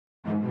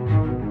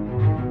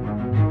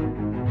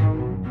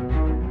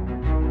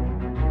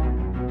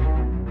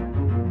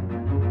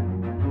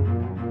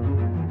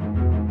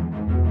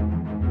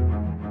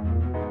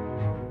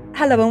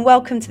Hello and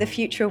welcome to the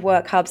Future of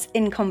Work Hub's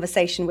In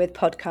Conversation With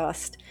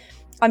podcast.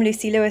 I'm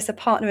Lucy Lewis, a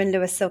partner in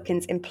Lewis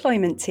Silkin's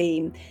employment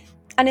team.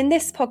 And in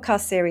this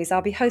podcast series,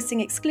 I'll be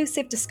hosting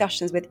exclusive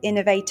discussions with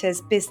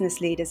innovators,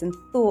 business leaders and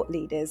thought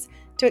leaders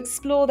to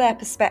explore their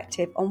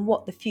perspective on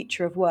what the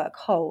future of work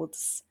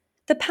holds.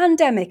 The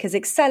pandemic has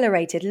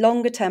accelerated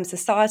longer-term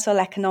societal,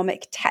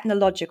 economic,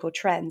 technological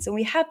trends, and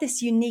we have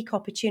this unique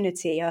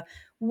opportunity, a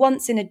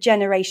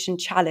once-in-a-generation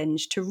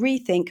challenge to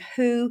rethink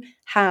who,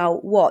 how,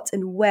 what,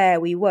 and where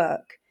we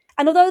work.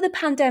 And although the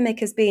pandemic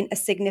has been a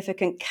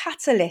significant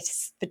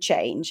catalyst for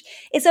change,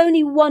 it's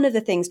only one of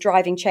the things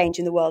driving change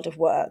in the world of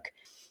work.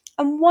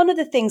 And one of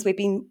the things we've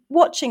been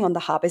watching on the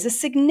Hub is a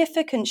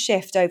significant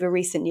shift over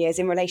recent years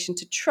in relation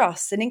to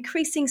trust and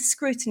increasing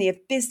scrutiny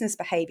of business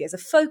behaviours, a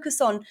focus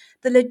on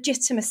the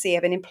legitimacy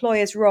of an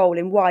employer's role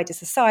in wider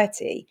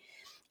society.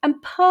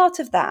 And part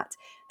of that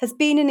has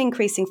been an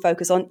increasing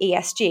focus on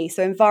ESG,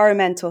 so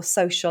environmental,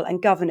 social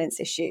and governance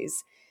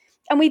issues.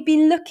 And we've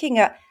been looking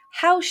at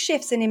how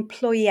shifts in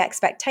employee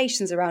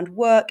expectations around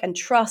work and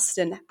trust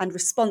and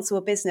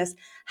responsible business,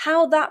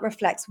 how that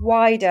reflects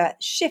wider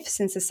shifts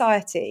in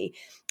society.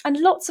 And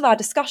lots of our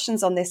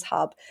discussions on this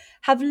Hub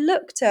have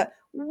looked at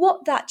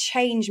what that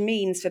change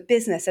means for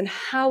business and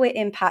how it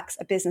impacts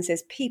a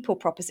business's people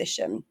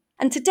proposition.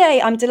 And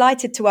today I'm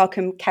delighted to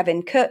welcome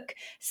Kevin Cook,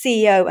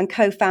 CEO and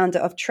co-founder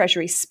of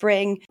Treasury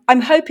Spring.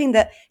 I'm hoping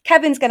that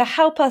Kevin's going to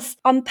help us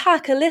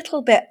unpack a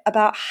little bit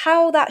about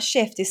how that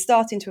shift is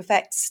starting to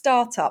affect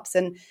startups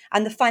and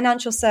the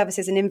financial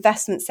services and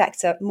investment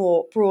sector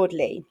more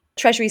broadly.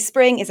 Treasury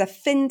Spring is a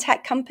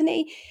fintech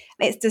company.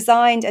 It's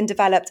designed and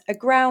developed a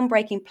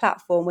groundbreaking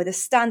platform with a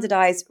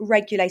standardized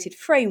regulated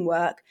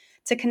framework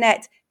to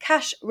connect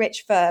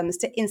cash-rich firms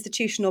to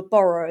institutional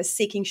borrowers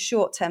seeking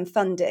short-term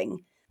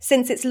funding.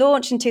 Since its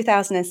launch in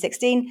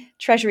 2016,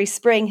 Treasury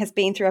Spring has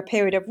been through a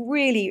period of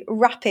really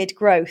rapid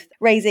growth,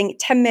 raising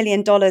 $10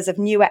 million of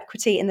new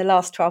equity in the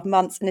last 12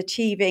 months and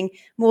achieving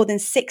more than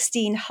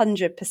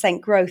 1,600%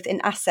 growth in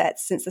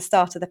assets since the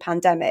start of the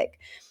pandemic.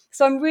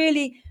 So I'm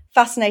really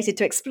fascinated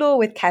to explore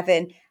with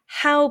Kevin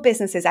how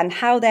businesses and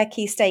how their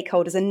key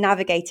stakeholders are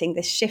navigating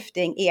this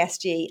shifting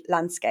ESG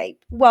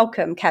landscape.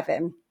 Welcome,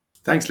 Kevin.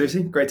 Thanks,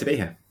 Lucy. Great to be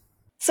here.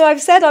 So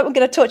I've said I'm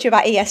going to talk to you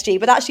about ESG,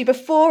 but actually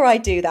before I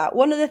do that,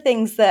 one of the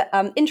things that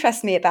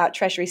interests me about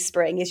Treasury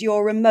Spring is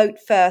your remote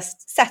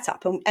first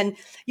setup. And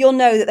you'll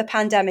know that the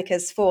pandemic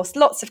has forced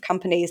lots of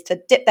companies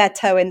to dip their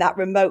toe in that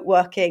remote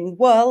working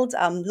world.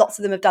 Lots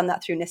of them have done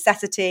that through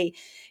necessity.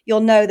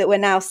 You'll know that we're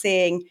now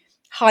seeing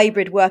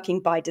hybrid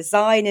working by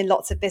design in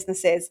lots of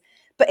businesses.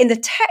 But in the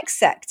tech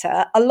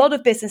sector, a lot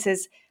of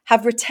businesses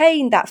have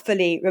retained that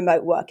fully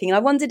remote working. And I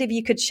wondered if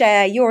you could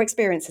share your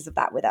experiences of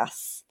that with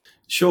us.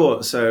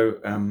 Sure. So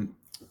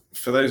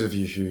for those of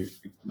you who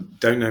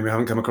don't know me,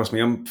 haven't come across me,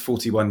 I'm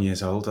 41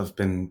 years old. I've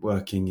been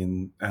working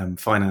in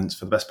finance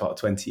for the best part of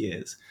 20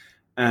 years.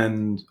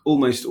 And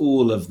almost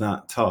all of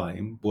that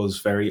time was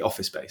very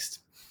office-based.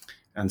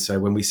 And so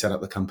when we set up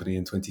the company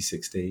in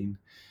 2016,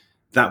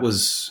 that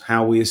was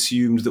how we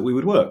assumed that we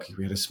would work.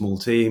 We had a small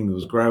team, it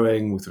was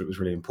growing. We thought it was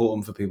really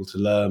important for people to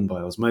learn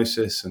by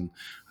osmosis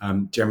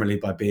and generally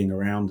by being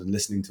around and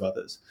listening to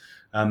others.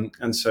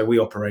 And so we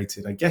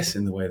operated, I guess,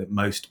 in the way that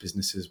most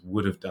businesses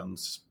would have done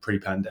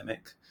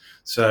pre-pandemic.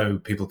 So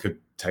people could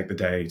take the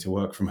day to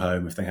work from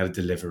home if they had a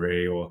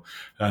delivery or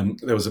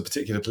there was a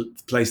particular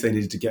place they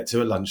needed to get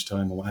to at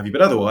lunchtime or what have you.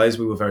 But otherwise,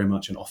 we were very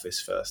much an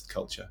office-first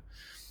culture.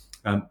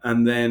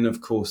 And then, of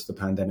course, the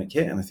pandemic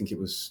hit, and I think it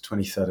was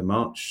 23rd of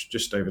March,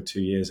 just over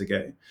 2 years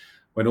ago,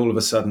 when all of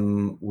a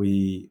sudden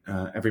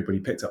everybody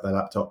picked up their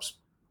laptops,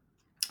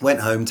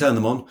 went home, turned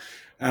them on,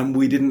 and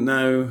we didn't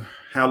know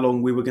how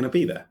long we were going to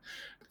be there.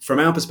 From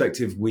our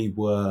perspective, we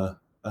were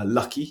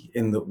lucky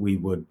in that we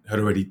had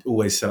already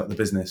always set up the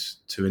business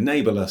to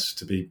enable us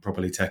to be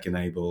properly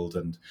tech-enabled.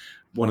 And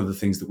one of the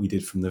things that we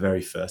did from the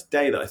very first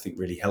day that I think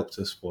really helped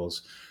us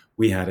was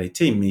we had a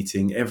team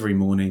meeting every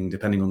morning,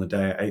 depending on the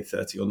day, at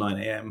 8:30 or 9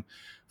 a.m.,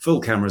 full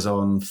cameras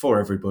on for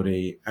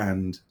everybody.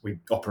 And we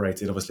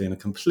operated, obviously, in a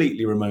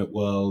completely remote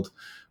world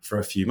for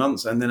a few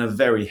months, and then a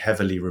very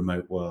heavily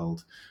remote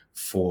world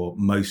for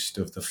most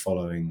of the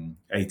following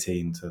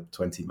 18 to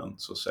 20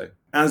 months or so.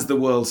 As the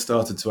world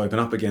started to open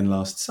up again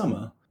last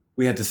summer,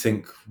 we had to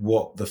think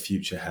what the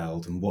future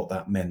held and what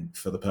that meant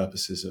for the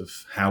purposes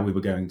of how we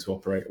were going to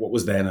operate what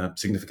was then a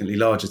significantly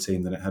larger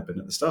team than it had been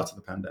at the start of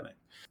the pandemic.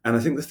 And I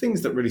think the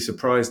things that really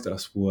surprised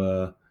us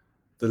were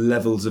the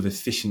levels of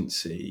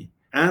efficiency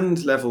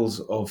and levels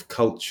of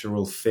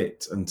cultural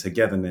fit and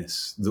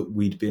togetherness that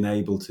we'd been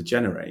able to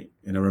generate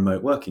in a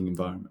remote working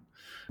environment.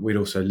 We'd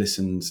also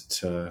listened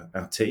to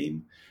our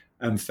team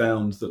and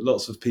found that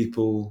lots of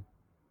people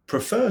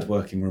preferred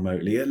working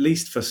remotely, at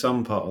least for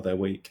some part of their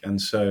week. And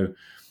so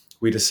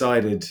we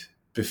decided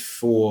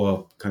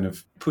before kind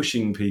of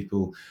pushing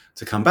people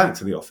to come back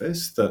to the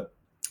office that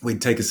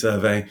we'd take a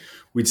survey,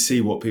 we'd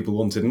see what people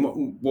wanted.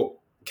 And what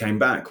came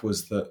back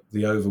was that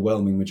the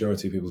overwhelming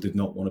majority of people did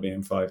not want to be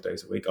in 5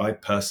 days a week. I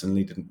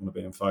personally didn't want to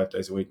be in 5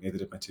 days a week, neither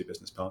did my two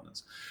business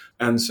partners.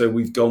 And so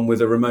we've gone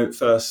with a remote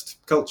first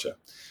culture.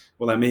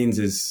 What that means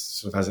is,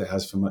 sort of as it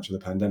has for much of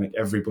the pandemic,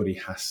 everybody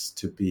has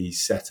to be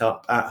set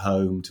up at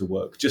home to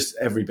work just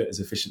every bit as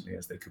efficiently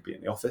as they could be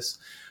in the office.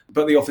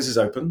 But the office is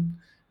open.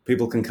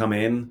 People can come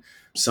in.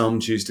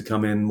 Some choose to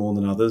come in more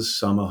than others.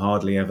 Some are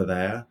hardly ever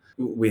there.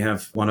 We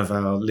have one of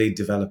our lead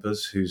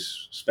developers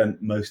who's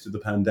spent most of the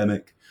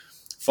pandemic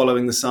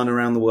following the sun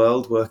around the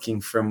world, working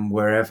from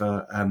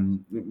wherever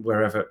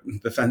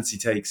the fancy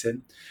takes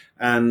him.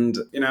 And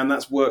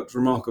that's worked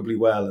remarkably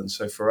well. And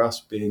so for us,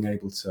 being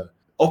able to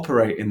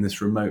operate in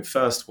this remote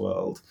first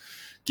world,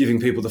 giving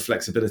people the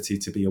flexibility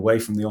to be away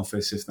from the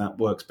office if that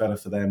works better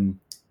for them,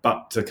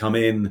 but to come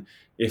in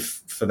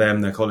if for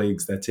them, their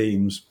colleagues, their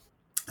teams,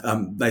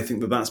 they think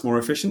that that's more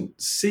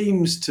efficient,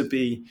 seems to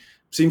be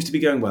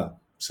going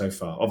well so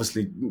far.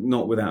 Obviously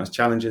not without its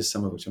challenges,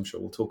 some of which I'm sure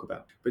we'll talk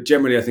about. But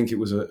generally, I think it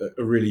was a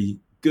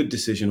really good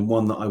decision,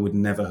 one that I would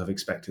never have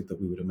expected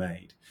that we would have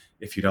made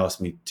if you'd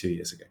asked me 2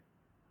 years ago.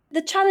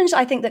 The challenge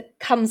I think that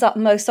comes up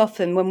most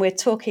often when we're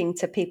talking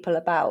to people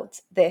about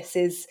this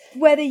is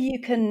whether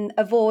you can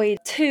avoid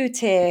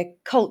two-tier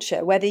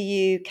culture, whether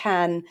you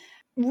can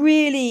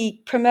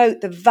really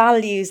promote the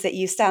values that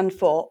you stand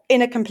for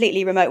in a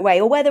completely remote way,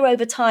 or whether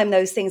over time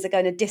those things are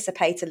going to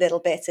dissipate a little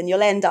bit and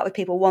you'll end up with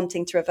people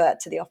wanting to revert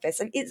to the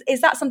office.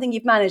 Is that something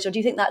you've managed, or do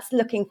you think that's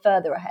looking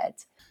further ahead?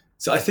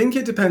 So I think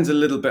it depends a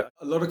little bit.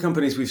 A lot of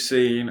companies we've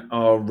seen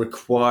are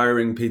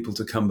requiring people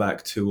to come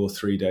back 2 or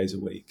 3 days a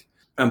week.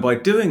 And by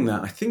doing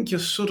that, I think you're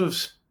sort of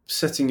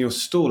setting your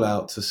stall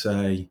out to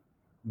say,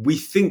 we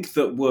think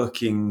that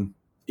working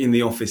in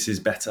the office is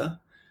better,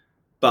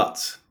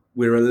 but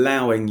we're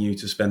allowing you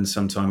to spend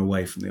some time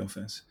away from the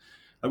office.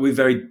 And we've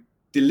very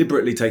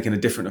deliberately taken a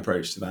different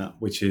approach to that,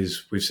 which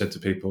is we've said to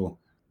people,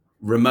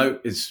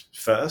 remote is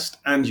first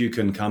and you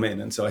can come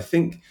in. And so I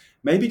think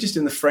maybe just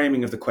in the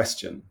framing of the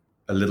question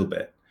a little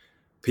bit,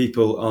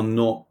 people are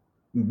not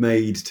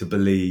made to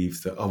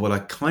believe that, I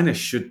kind of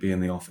should be in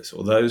the office,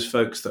 or those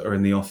folks that are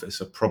in the office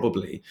are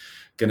probably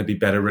going to be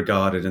better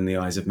regarded in the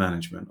eyes of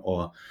management.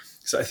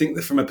 So I think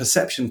that from a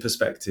perception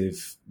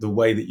perspective, the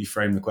way that you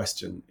frame the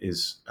question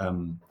is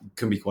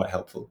can be quite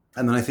helpful.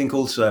 And then I think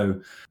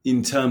also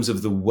in terms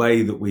of the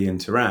way that we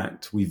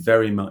interact, we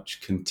very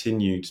much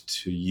continued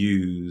to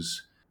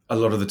use a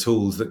lot of the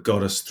tools that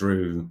got us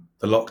through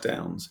the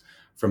lockdowns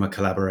from a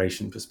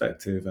collaboration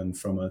perspective and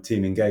from a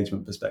team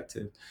engagement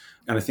perspective.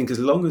 And I think as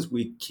long as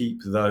we keep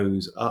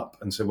those up,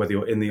 and so whether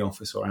you're in the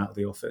office or out of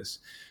the office,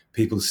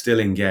 people still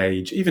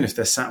engage, even if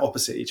they're sat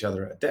opposite each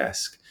other at a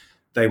desk,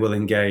 they will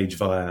engage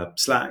via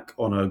Slack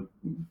on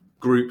a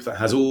group that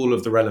has all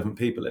of the relevant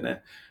people in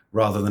it,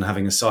 rather than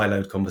having a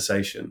siloed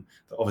conversation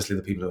that obviously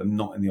the people who are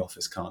not in the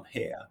office can't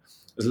hear.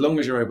 As long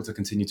as you're able to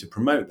continue to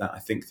promote that, I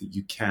think that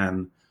you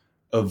can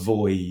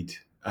avoid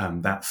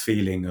that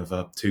feeling of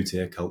a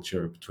two-tier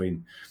culture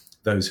between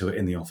those who are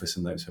in the office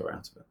and those who are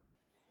out of it.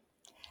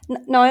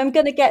 Now, I'm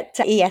going to get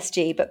to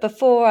ESG, but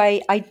before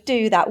I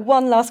do that,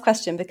 one last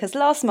question, because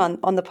last month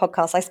on the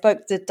podcast, I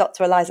spoke to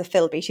Dr. Eliza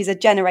Filby. She's a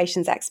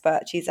generations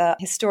expert. She's a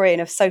historian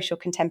of social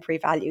contemporary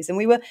values. And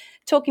we were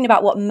talking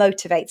about what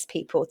motivates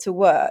people to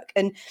work.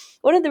 And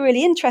one of the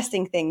really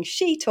interesting things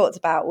she talked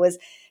about was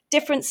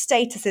different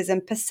statuses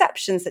and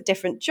perceptions that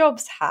different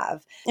jobs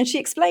have. And she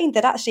explained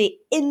that actually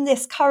in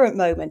this current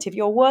moment, if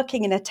you're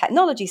working in a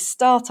technology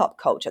startup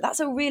culture, that's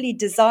a really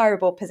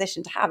desirable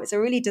position to have. It's a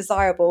really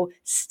desirable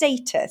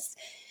status.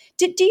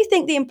 Do you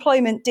think the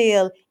employment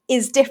deal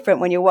is different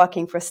when you're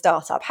working for a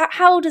startup?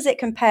 How does it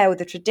compare with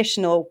the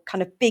traditional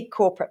kind of big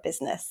corporate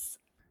business?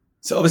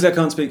 So obviously I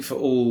can't speak for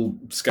all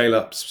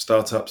scale-ups,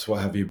 startups,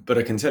 what have you, but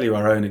I can tell you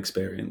our own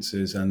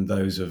experiences and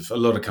those of a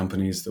lot of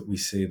companies that we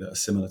see that are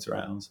similar to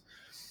ours,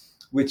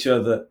 which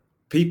are that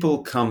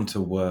people come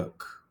to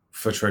work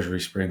for Treasury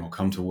Spring or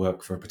come to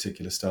work for a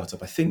particular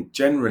startup, I think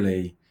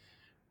generally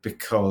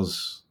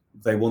because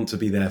they want to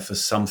be there for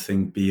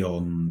something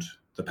beyond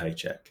the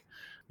paycheck.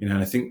 And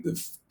I think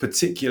that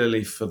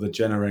particularly for the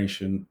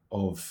generation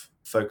of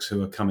folks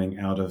who are coming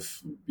out of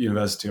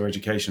university or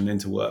education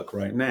into work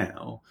right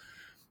now,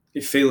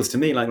 it feels to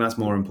me like that's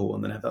more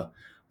important than ever,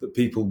 that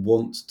people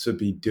want to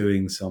be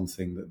doing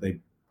something that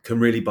they can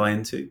really buy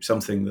into,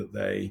 something that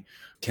they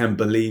can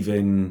believe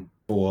in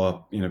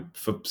for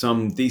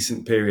some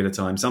decent period of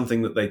time,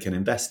 something that they can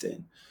invest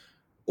in.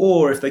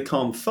 Or if they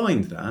can't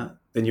find that,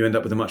 then you end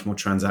up with a much more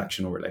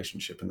transactional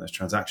relationship. And those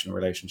transactional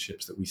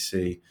relationships that we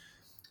see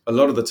a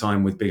lot of the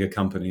time with bigger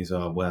companies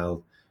are,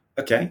 well,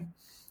 okay,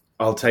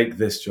 I'll take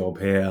this job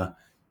here.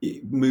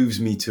 It moves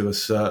me to a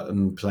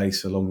certain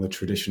place along the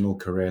traditional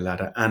career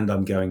ladder, and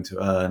I'm going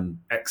to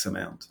earn X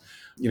amount.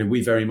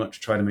 We very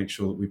much try to make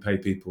sure that we pay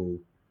people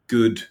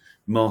good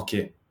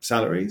market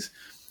salaries,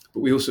 but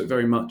we also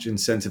very much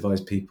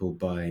incentivize people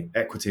by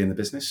equity in the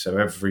business. So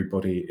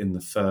everybody in the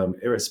firm,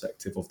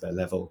 irrespective of their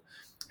level,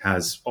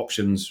 has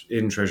options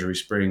in Treasury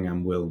Spring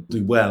and will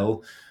do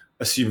well,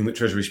 assuming that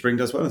Treasury Spring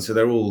does well. And so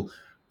they're all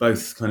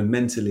both kind of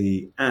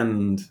mentally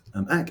and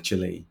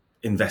actually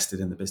invested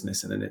in the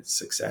business and in its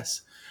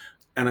success.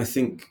 And I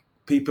think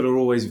people are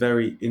always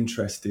very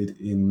interested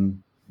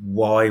in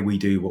why we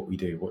do what we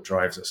do, what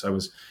drives us.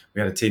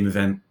 We had a team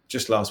event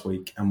just last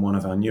week, and one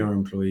of our newer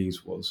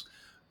employees was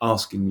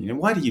asking,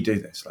 why do you do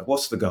this? Like,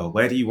 what's the goal?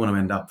 Where do you want to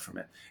end up from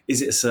it?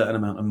 Is it a certain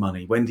amount of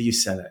money? When do you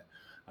sell it?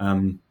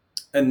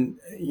 And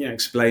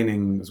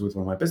explaining, as with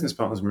one of my business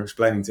partners, we were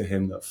explaining to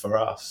him that for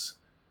us,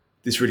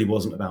 this really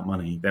wasn't about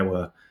money. There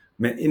were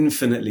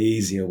infinitely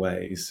easier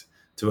ways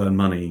to earn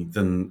money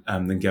than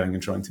going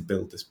and trying to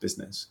build this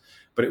business.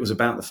 But it was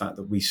about the fact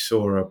that we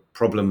saw a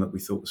problem that we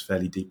thought was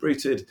fairly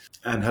deep-rooted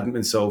and hadn't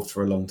been solved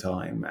for a long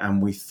time.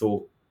 And we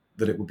thought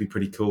that it would be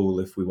pretty cool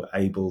if we were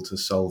able to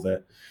solve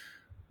it,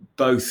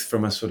 both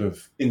from a sort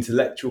of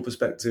intellectual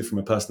perspective, from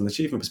a personal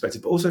achievement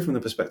perspective, but also from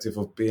the perspective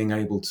of being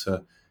able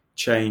to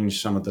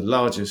change some of the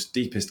largest,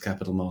 deepest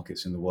capital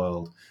markets in the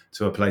world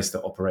to a place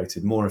that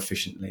operated more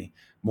efficiently,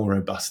 more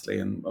robustly,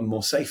 and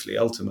more safely,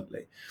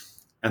 ultimately.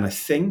 And I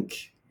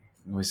think,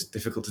 it's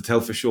difficult to tell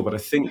for sure, but I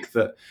think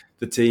that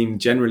the team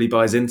generally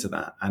buys into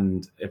that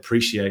and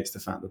appreciates the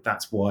fact that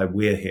that's why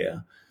we're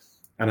here.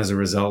 And as a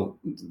result,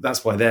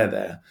 that's why they're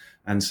there.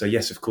 And so,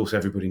 yes, of course,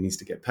 everybody needs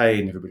to get paid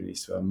and everybody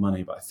needs to earn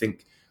money. But I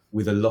think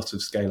with a lot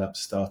of scale-up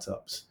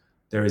startups,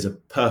 there is a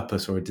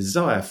purpose or a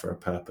desire for a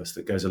purpose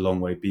that goes a long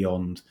way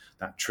beyond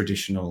that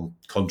traditional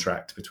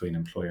contract between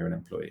employer and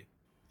employee.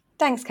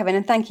 Thanks, Kevin,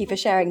 and thank you for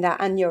sharing that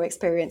and your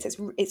experience.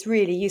 It's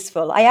really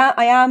useful. I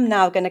am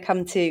now going to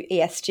come to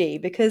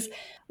ESG because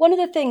one of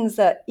the things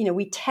that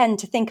we tend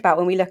to think about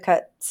when we look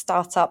at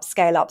startups,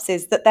 scale-ups,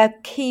 is that their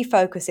key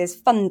focus is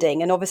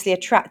funding and obviously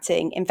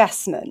attracting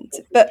investment.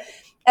 But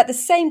at the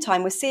same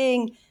time, we're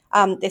seeing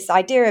this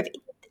idea of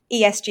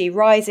ESG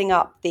rising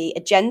up the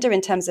agenda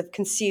in terms of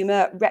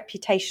consumer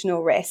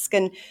reputational risk.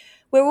 And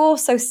we're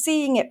also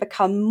seeing it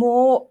become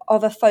more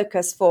of a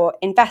focus for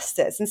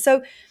investors. And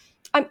so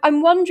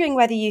I'm wondering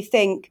whether you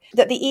think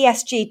that the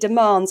ESG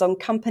demands on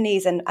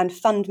companies and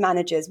fund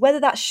managers, whether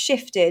that's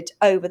shifted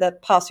over the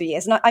past few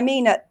years. And I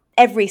mean at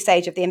every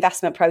stage of the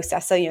investment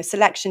process. So,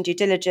 selection, due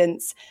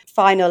diligence,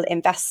 final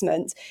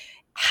investment.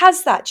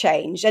 Has that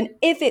changed? And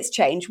if it's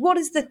changed, what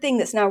is the thing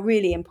that's now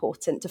really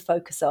important to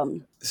focus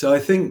on? So I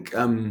think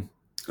I'll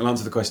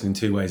answer the question in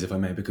two ways, if I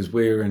may, because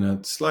we're in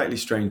a slightly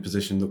strange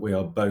position that we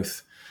are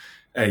both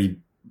a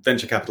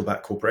venture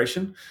capital-backed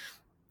corporation,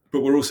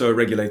 but we're also a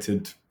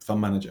regulated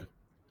fund manager.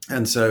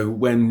 And so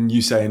when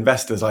you say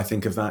investors, I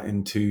think of that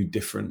in two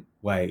different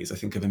ways. I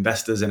think of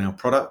investors in our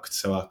product,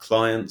 so our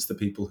clients, the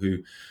people who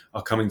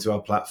are coming to our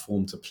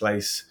platform to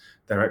place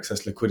their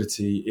excess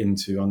liquidity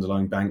into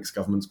underlying banks,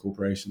 governments,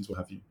 corporations, what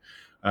have you.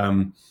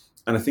 And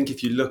I think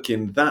if you look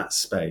in that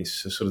space,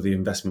 so sort of the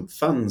investment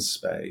funds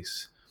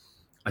space,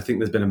 I think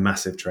there's been a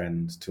massive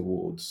trend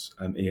towards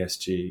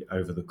ESG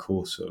over the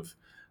course of,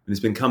 and it's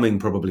been coming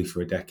probably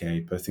for a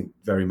decade, but I think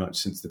very much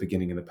since the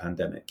beginning of the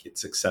pandemic,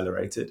 it's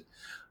accelerated.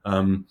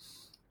 And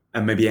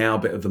maybe our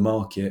bit of the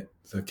market,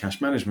 the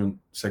cash management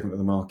segment of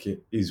the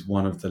market, is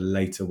one of the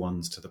later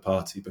ones to the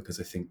party, because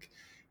I think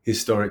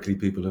historically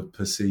people have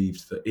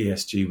perceived that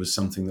ESG was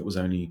something that was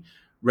only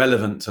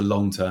relevant to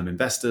long-term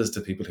investors,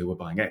 to people who were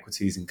buying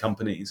equities in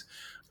companies.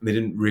 And they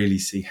didn't really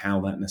see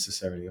how that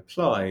necessarily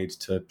applied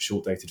to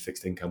short-dated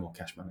fixed income or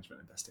cash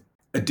management investing.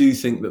 I do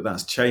think that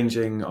that's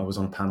changing. I was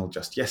on a panel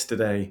just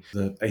yesterday,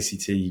 the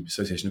ACT,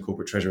 Association of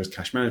Corporate Treasurers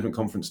Cash Management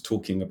Conference,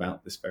 talking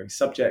about this very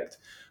subject,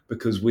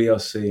 because we are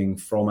seeing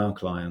from our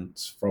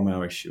clients, from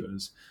our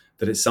issuers,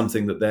 that it's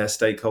something that their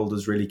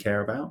stakeholders really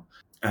care about.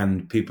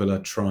 And people are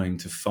trying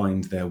to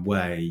find their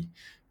way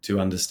to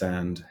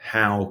understand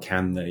how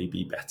can they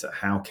be better?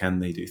 How can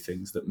they do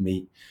things that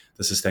meet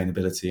the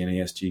sustainability and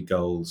ESG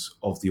goals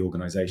of the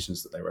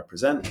organizations that they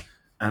represent,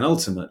 and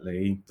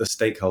ultimately the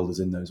stakeholders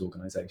in those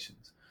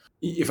organizations.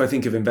 If I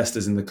think of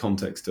investors in the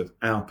context of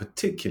our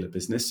particular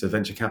business, so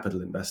venture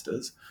capital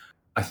investors,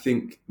 I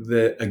think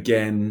that,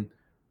 again,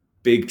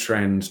 big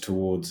trend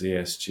towards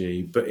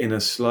ESG, but in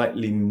a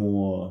slightly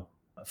more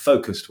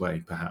focused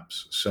way,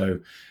 perhaps. So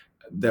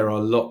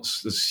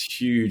there's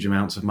huge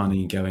amounts of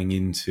money going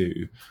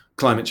into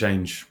climate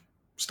change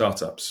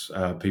startups,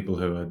 people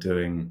who are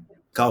doing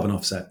carbon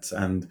offsets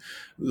and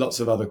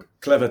lots of other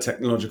clever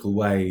technological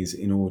ways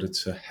in order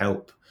to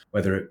help,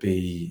 whether it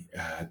be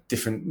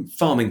different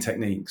farming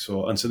techniques,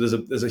 and so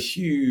there's a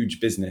huge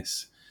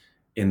business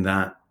in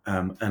that.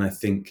 And I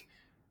think,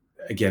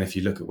 again, if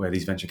you look at where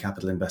these venture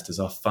capital investors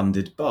are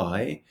funded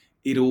by,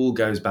 it all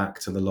goes back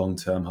to the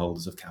long-term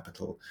holders of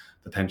capital,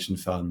 the pension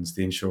funds,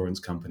 the insurance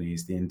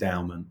companies, the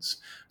endowments,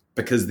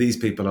 because these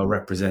people are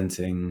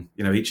representing,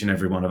 each and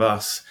every one of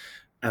us.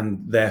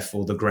 And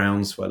therefore, the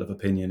groundswell of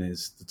opinion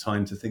is the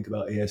time to think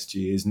about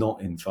ESG is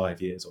not in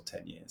 5 years or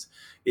 10 years.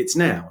 It's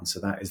now. And so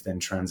that is then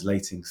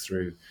translating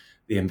through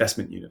the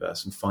investment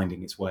universe and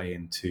finding its way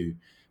into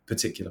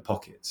particular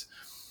pockets.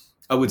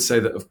 I would say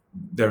that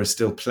there are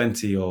still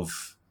plenty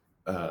of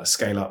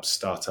scale-up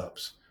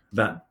startups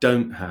that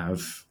don't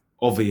have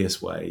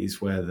obvious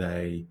ways where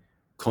they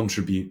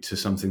contribute to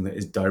something that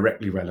is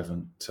directly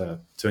relevant to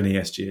an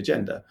ESG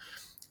agenda.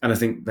 And I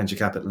think venture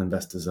capital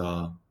investors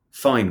are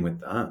fine with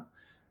that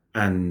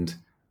and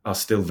are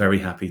still very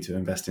happy to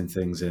invest in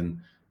things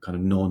in kind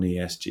of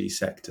non-ESG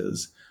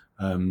sectors,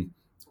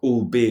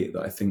 albeit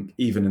that I think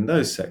even in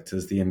those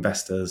sectors, the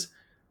investors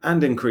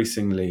and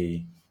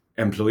increasingly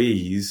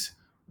employees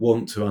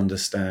want to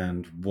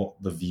understand what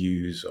the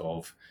views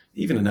of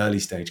even an early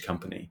stage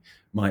company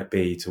might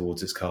be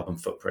towards its carbon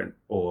footprint,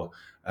 or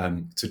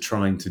to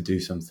trying to do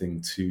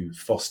something to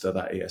foster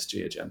that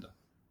ESG agenda.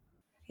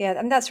 Yeah,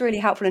 and that's really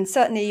helpful. And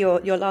certainly your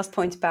last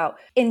point about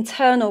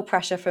internal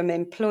pressure from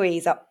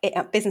employees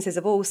at businesses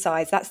of all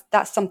sizes,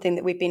 that's something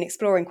that we've been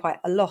exploring quite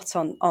a lot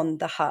on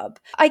the Hub.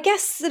 I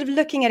guess sort of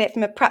looking at it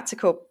from a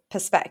practical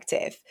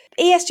perspective,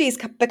 ESG is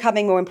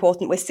becoming more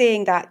important. We're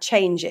seeing that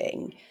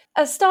changing.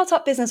 A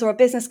startup business or a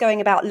business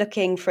going about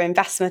looking for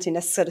investment in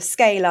a sort of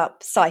scale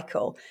up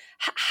cycle,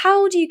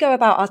 how do you go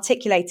about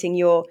articulating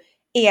your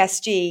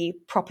ESG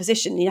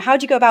proposition? How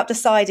do you go about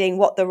deciding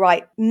what the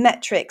right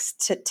metrics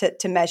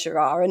to measure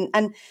are?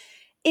 And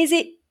is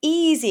it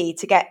easy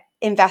to get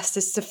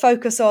investors to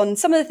focus on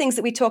some of the things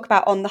that we talk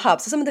about on the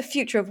Hub? So some of the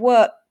future of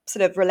work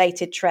sort of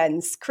related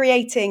trends,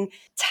 creating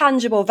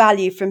tangible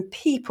value from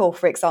people,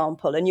 for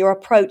example, and your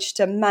approach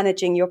to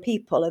managing your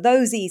people. Are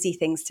those easy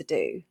things to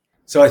do?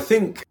 So I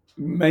think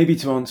maybe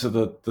to answer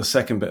the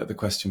second bit of the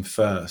question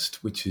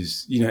first, which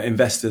is,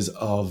 investors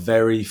are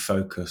very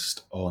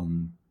focused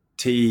on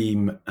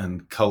team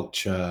and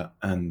culture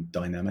and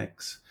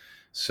dynamics.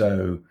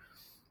 So,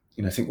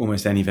 I think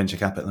almost any venture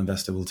capital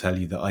investor will tell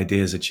you that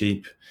ideas are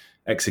cheap,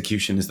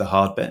 execution is the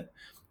hard bit.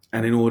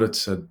 And in order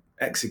to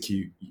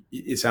execute,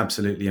 it's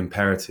absolutely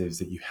imperative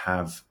that you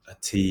have a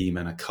team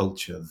and a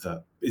culture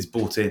that is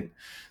bought in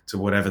to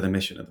whatever the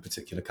mission of the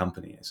particular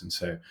company is. And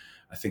so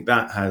I think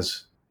that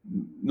has,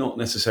 not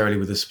necessarily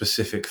with a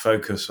specific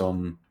focus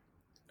on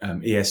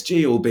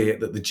ESG,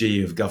 albeit that the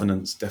G of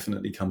governance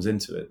definitely comes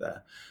into it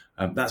there.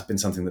 That's been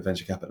something that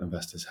venture capital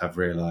investors have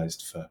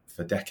realized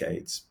for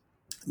decades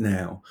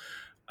now.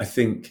 I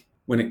think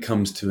when it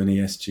comes to an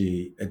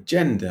ESG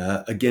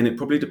agenda, again, it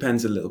probably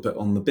depends a little bit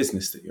on the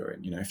business that you're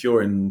in. If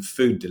you're in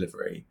food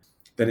delivery,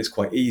 then it's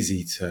quite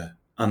easy to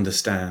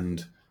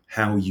understand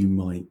how you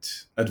might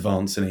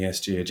advance an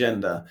ESG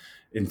agenda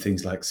in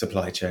things like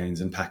supply chains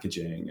and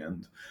packaging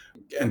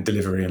and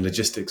delivery and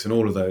logistics and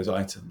all of those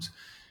items.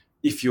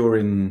 If you're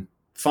in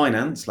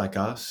finance like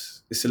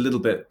us, it's a little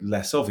bit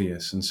less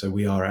obvious. And so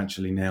we are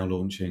actually now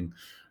launching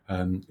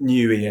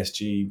new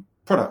ESG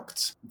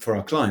products for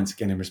our clients,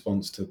 again, in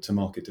response to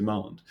market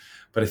demand.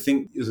 But I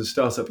think as a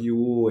startup, you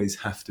always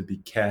have to be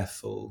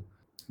careful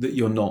that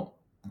you're not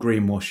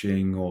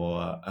greenwashing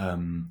or,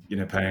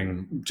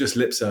 paying just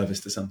lip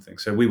service to something.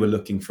 So we were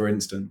looking, for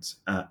instance,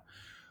 at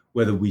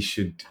whether we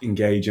should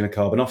engage in a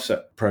carbon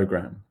offset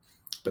program.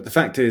 But the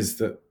fact is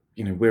that,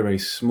 we're a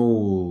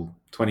small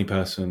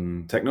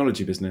 20-person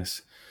technology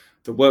business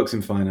that works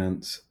in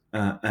finance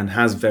and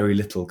has very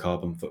little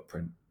carbon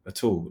footprint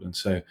at all. And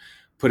so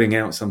putting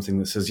out something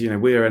that says,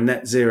 we're a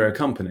net zero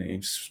company,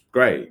 it's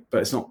great,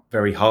 but it's not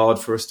very hard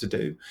for us to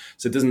do.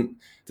 So it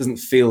doesn't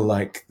feel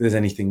like there's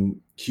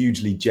anything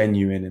hugely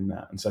genuine in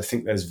that. And so I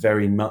think there's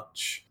very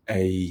much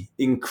a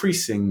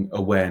increasing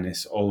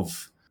awareness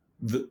of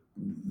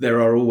there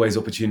are always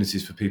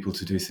opportunities for people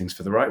to do things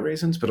for the right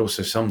reasons, but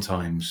also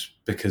sometimes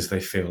because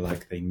they feel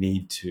like they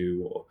need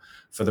to, or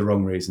for the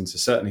wrong reasons. So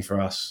certainly for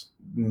us,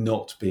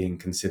 not being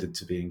considered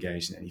to be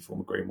engaged in any form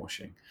of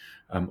greenwashing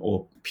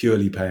or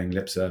purely paying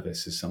lip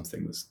service is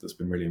something that's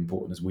been really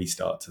important as we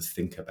start to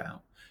think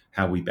about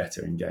how we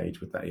better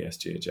engage with that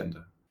ESG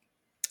agenda.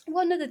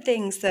 One of the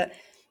things that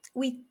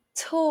we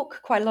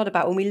talk quite a lot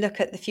about when we look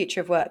at the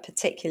future of work,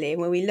 particularly,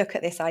 and when we look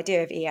at this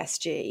idea of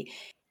ESG,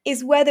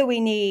 is whether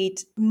we need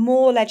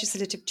more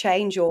legislative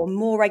change or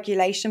more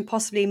regulation,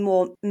 possibly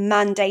more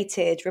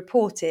mandated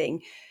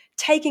reporting,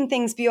 taking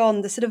things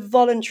beyond the sort of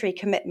voluntary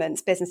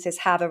commitments businesses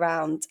have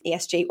around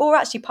ESG, or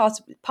actually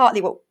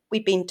partly what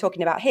we've been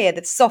talking about here,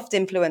 the soft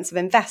influence of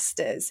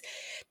investors.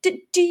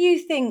 Do you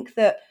think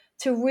that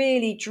to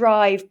really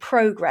drive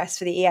progress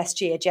for the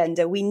ESG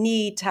agenda, we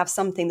need to have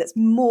something that's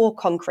more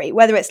concrete,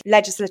 whether it's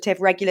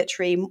legislative,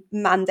 regulatory,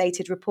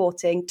 mandated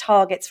reporting,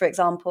 targets, for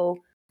example?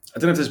 I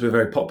don't know if this will be a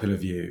very popular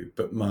view,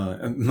 but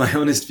my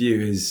honest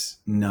view is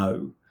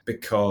no,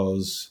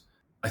 because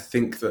I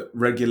think that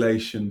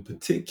regulation,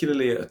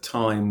 particularly at a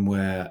time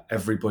where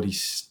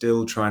everybody's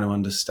still trying to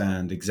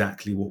understand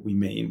exactly what we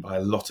mean by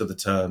a lot of the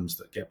terms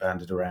that get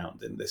bandied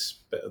around in this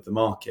bit of the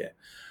market,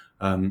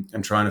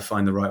 and trying to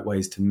find the right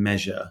ways to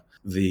measure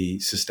the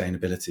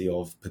sustainability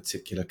of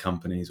particular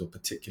companies or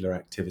particular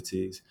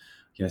activities,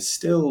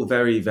 still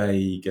very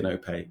vague and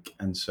opaque.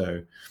 And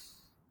so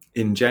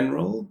in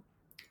general,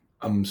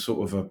 I'm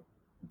sort of a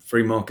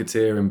free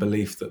marketeer in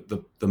belief that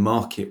the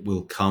market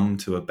will come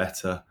to a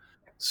better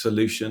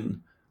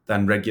solution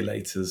than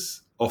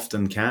regulators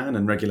often can.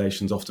 And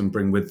regulations often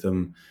bring with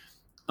them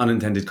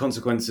unintended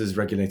consequences.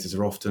 Regulators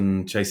are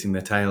often chasing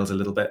their tails a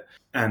little bit,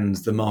 and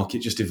the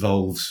market just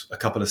evolves a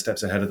couple of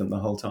steps ahead of them the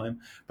whole time.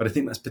 But I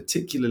think that's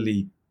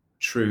particularly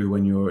true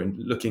when you're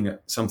looking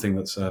at something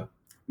that's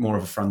more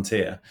of a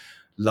frontier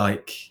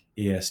like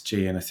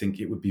ESG. And I think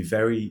it would be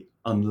very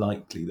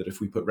unlikely that if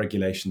we put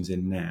regulations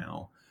in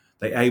now,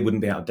 they A,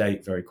 wouldn't be out of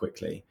date very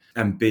quickly,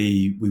 and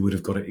B, we would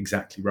have got it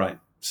exactly right.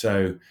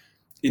 So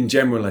in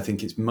general, I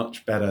think it's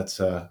much better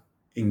to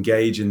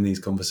engage in these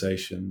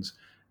conversations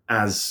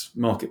as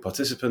market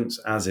participants,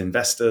 as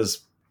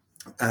investors,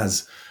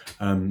 as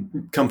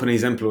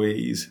companies,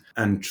 employees,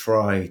 and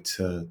try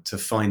to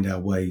find our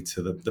way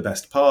to the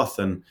best path.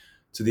 And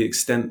to the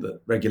extent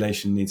that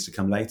regulation needs to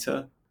come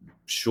later,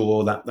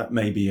 sure, that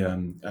may be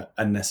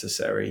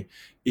unnecessary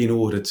in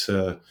order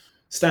to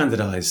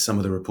standardize some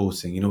of the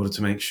reporting, in order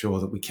to make sure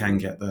that we can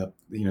get the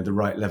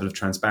right level of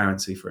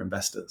transparency for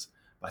investors.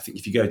 But I think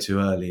if you go too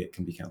early, it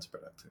can be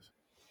counterproductive.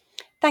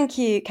 Thank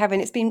you,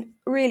 Kevin. It's been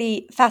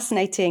really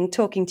fascinating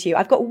talking to you.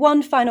 I've got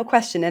one final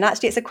question, and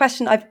actually it's a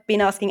question I've been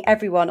asking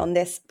everyone on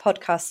this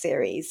podcast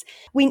series.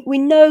 We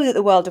know that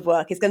the world of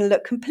work is going to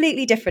look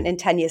completely different in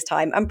 10 years'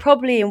 time, and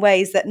probably in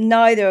ways that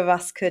neither of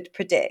us could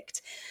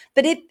predict.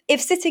 But if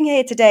sitting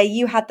here today,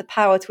 you had the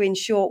power to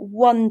ensure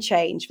one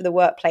change for the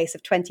workplace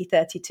of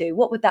 2032,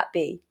 what would that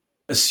be?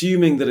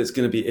 Assuming that it's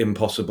going to be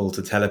impossible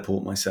to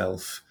teleport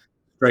myself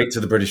straight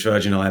to the British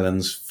Virgin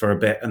Islands for a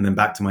bit and then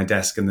back to my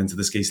desk and then to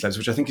the ski slopes,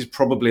 which I think is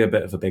probably a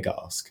bit of a big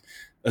ask,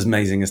 as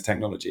amazing as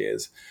technology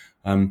is.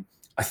 I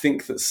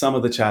think that some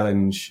of the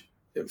challenge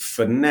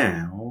for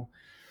now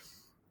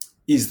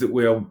is that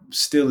we are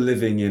still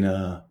living in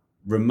a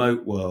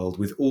remote world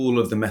with all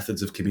of the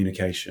methods of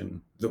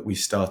communication that we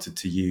started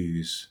to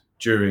use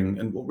during,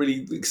 and what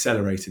really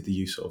accelerated the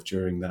use of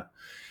during that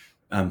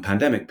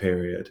pandemic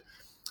period.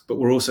 But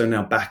we're also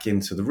now back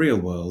into the real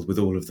world with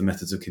all of the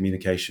methods of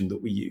communication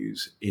that we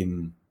use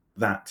in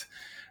that.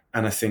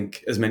 And I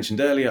think, as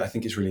mentioned earlier, I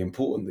think it's really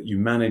important that you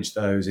manage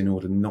those in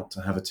order not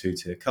to have a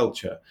two-tier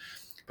culture.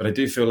 But I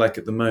do feel like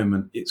at the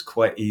moment, it's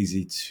quite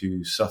easy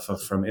to suffer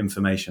from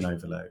information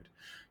overload.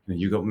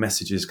 You've got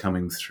messages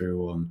coming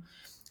through on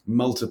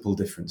multiple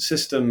different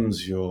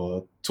systems.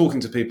 You're talking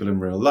to people in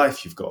real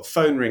life. You've got a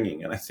phone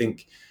ringing. And I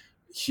think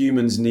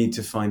humans need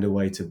to find a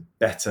way to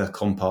better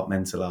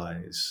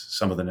compartmentalize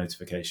some of the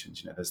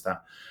notifications. There's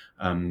that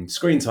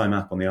screen time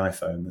app on the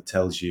iPhone that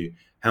tells you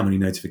how many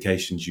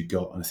notifications you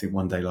got. And I think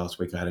one day last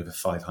week I had over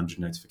 500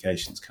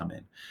 notifications come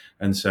in.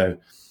 And so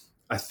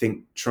I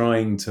think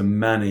trying to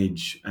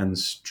manage and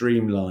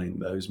streamline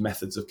those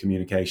methods of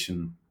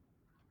communication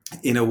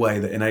in a way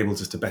that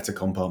enables us to better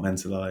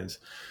compartmentalize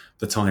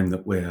the time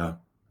that we're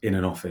in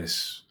an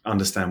office,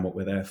 understand what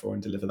we're there for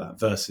and deliver that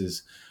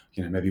versus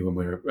maybe when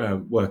we're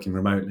working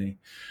remotely,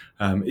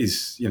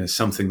 is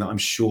something that I'm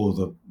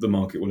sure the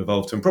market will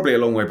evolve to, and probably a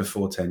long way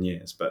before 10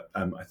 years. But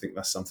I think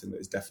that's something that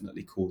is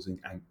definitely causing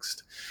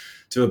angst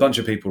to a bunch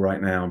of people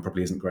right now, and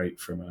probably isn't great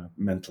from a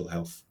mental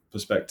health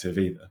perspective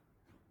either.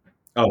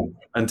 Oh,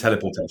 and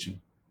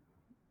teleportation.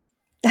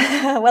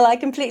 Well, I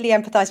completely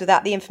empathise with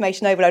that, the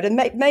information overload. And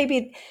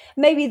maybe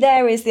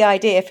there is the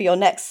idea for your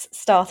next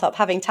startup,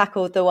 having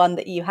tackled the one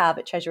that you have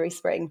at Treasury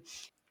Spring.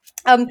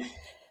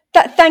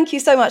 Thank you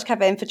so much,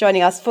 Kevin, for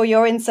joining us, for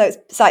your insights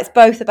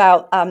both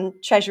about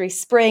Treasury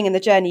Spring and the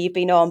journey you've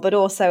been on, but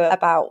also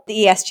about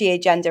the ESG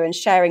agenda and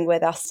sharing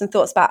with us some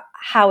thoughts about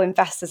how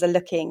investors are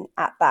looking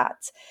at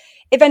that.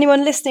 If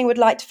anyone listening would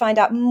like to find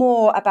out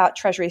more about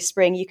Treasury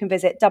Spring, you can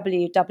visit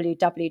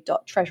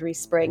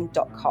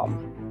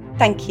www.treasuryspring.com.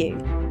 Thank you.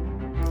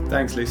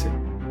 Thanks, Lucy.